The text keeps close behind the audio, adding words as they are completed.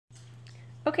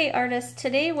Okay, artists,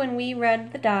 today when we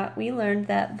read the dot, we learned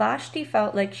that Vashti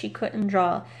felt like she couldn't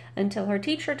draw until her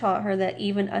teacher taught her that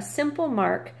even a simple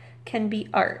mark can be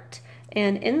art.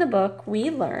 And in the book, we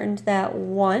learned that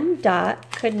one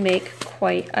dot could make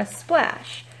quite a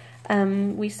splash.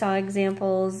 We saw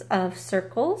examples of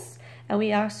circles, and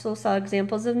we also saw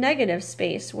examples of negative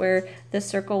space where the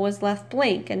circle was left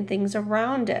blank and things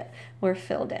around it were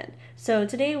filled in. So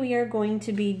today we are going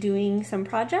to be doing some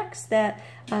projects that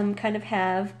kind of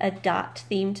have a dot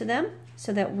theme to them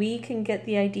so that we can get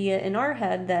the idea in our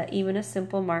head that even a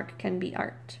simple mark can be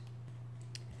art.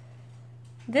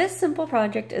 This simple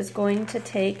project is going to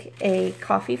take a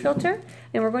coffee filter,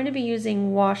 and we're going to be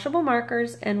using washable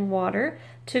markers and water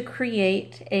to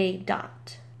create a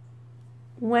dot.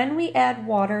 When we add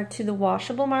water to the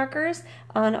washable markers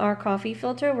on our coffee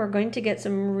filter, we're going to get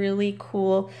some really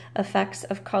cool effects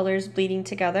of colors bleeding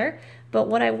together. But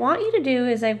what I want you to do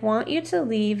is I want you to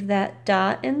leave that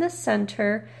dot in the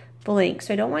center blank.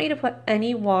 So I don't want you to put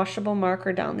any washable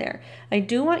marker down there. I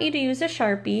do want you to use a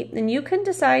Sharpie, and you can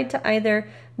decide to either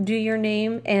do your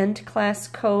name and class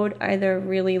code either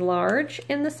really large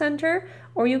in the center,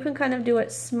 or you can kind of do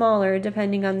it smaller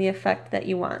depending on the effect that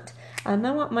you want. I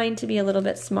want mine to be a little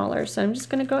bit smaller, so I'm just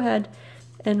going to go ahead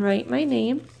and write my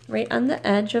name right on the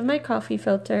edge of my coffee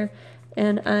filter,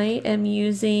 and I am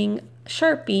using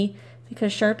Sharpie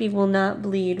because Sharpie will not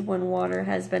bleed when water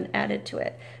has been added to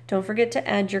it. Don't forget to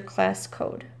add your class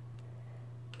code.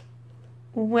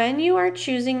 When you are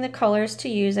choosing the colors to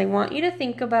use, I want you to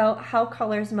think about how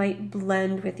colors might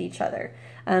blend with each other.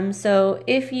 So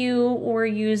if you were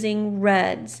using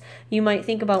reds, you might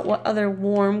think about what other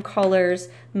warm colors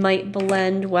might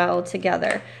blend well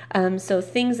together. So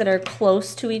things that are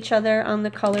close to each other on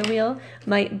the color wheel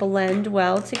might blend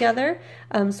well together.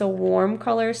 So warm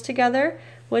colors together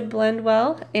would blend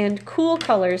well, and cool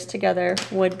colors together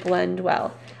would blend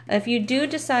well. If you do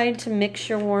decide to mix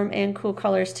your warm and cool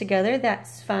colors together,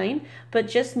 that's fine, but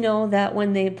just know that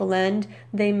when they blend,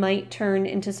 they might turn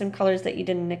into some colors that you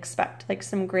didn't expect, like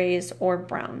some grays or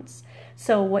browns.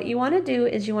 So what you want to do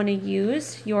is you want to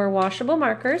use your washable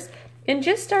markers and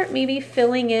just start maybe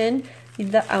filling in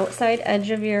the outside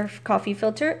edge of your coffee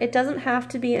filter. It doesn't have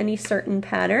to be any certain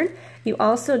pattern. You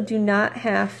also do not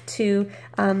have to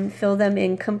fill them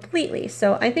in completely.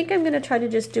 So I think I'm going to try to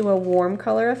just do a warm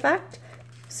color effect.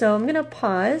 So I'm going to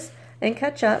pause and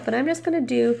catch up, but I'm just going to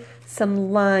do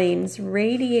some lines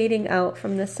radiating out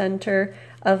from the center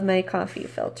of my coffee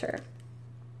filter.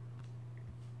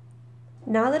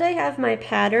 Now that I have my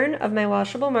pattern of my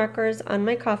washable markers on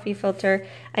my coffee filter,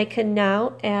 I can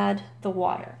now add the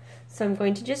water. So I'm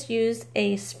going to just use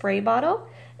a spray bottle,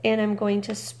 and I'm going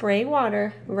to spray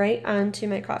water right onto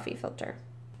my coffee filter.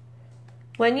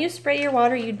 When you spray your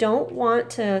water, you don't want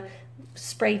to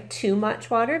spray too much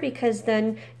water because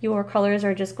then your colors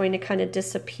are just going to kind of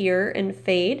disappear and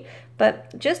fade.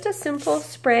 But just a simple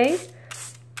spray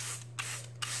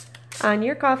on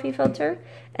your coffee filter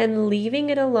and leaving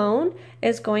it alone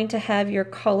is going to have your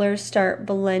colors start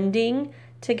blending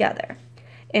together.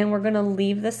 And we're going to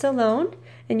leave this alone,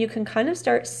 and you can kind of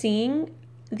start seeing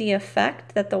the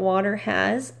effect that the water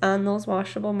has on those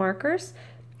washable markers,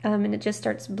 and it just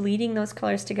starts bleeding those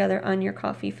colors together on your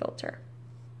coffee filter.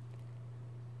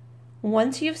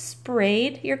 Once you've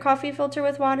sprayed your coffee filter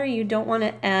with water, you don't want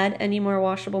to add any more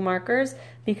washable markers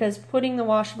because putting the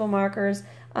washable markers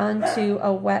onto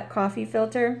a wet coffee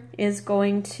filter is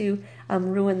going to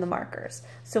ruin the markers.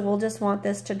 So we'll just want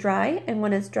this to dry, and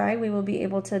when it's dry, we will be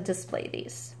able to display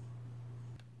these.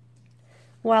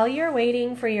 While you're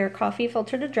waiting for your coffee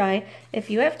filter to dry, if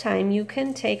you have time, you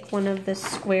can take one of the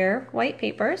square white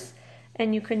papers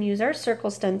and you can use our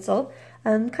circle stencil.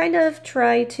 Kind of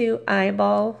try to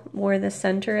eyeball where the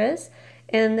center is,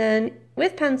 and then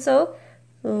with pencil,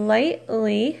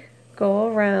 lightly go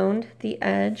around the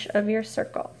edge of your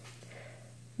circle.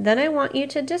 Then I want you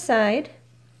to decide,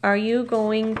 are you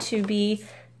going to be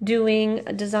doing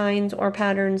designs or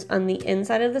patterns on the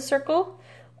inside of the circle,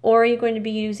 or are you going to be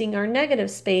using our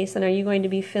negative space, and are you going to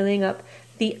be filling up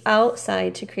the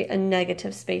outside to create a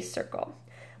negative space circle?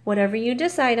 Whatever you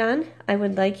decide on, I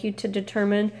would like you to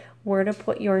determine where to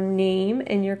put your name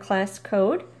and your class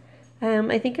code.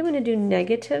 I think I'm going to do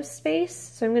negative space,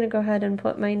 so I'm going to go ahead and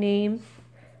put my name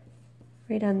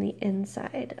right on the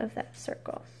inside of that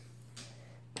circle.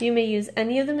 You may use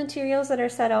any of the materials that are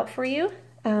set out for you,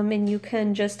 and you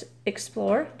can just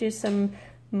explore, do some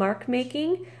mark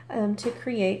making to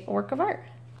create a work of art.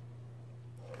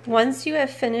 Once you have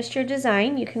finished your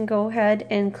design, you can go ahead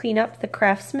and clean up the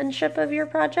craftsmanship of your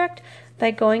project by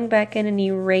going back in and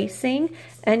erasing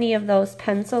any of those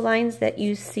pencil lines that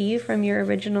you see from your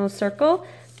original circle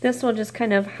This will just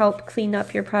kind of help clean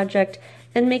up your project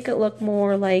and make it look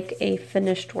more like a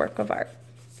finished work of art.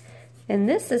 And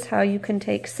this is how you can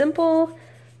take simple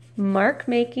mark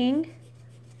making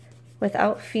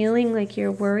without feeling like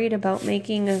you're worried about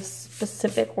making a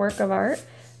specific work of art,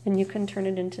 and you can turn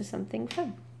it into something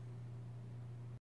fun.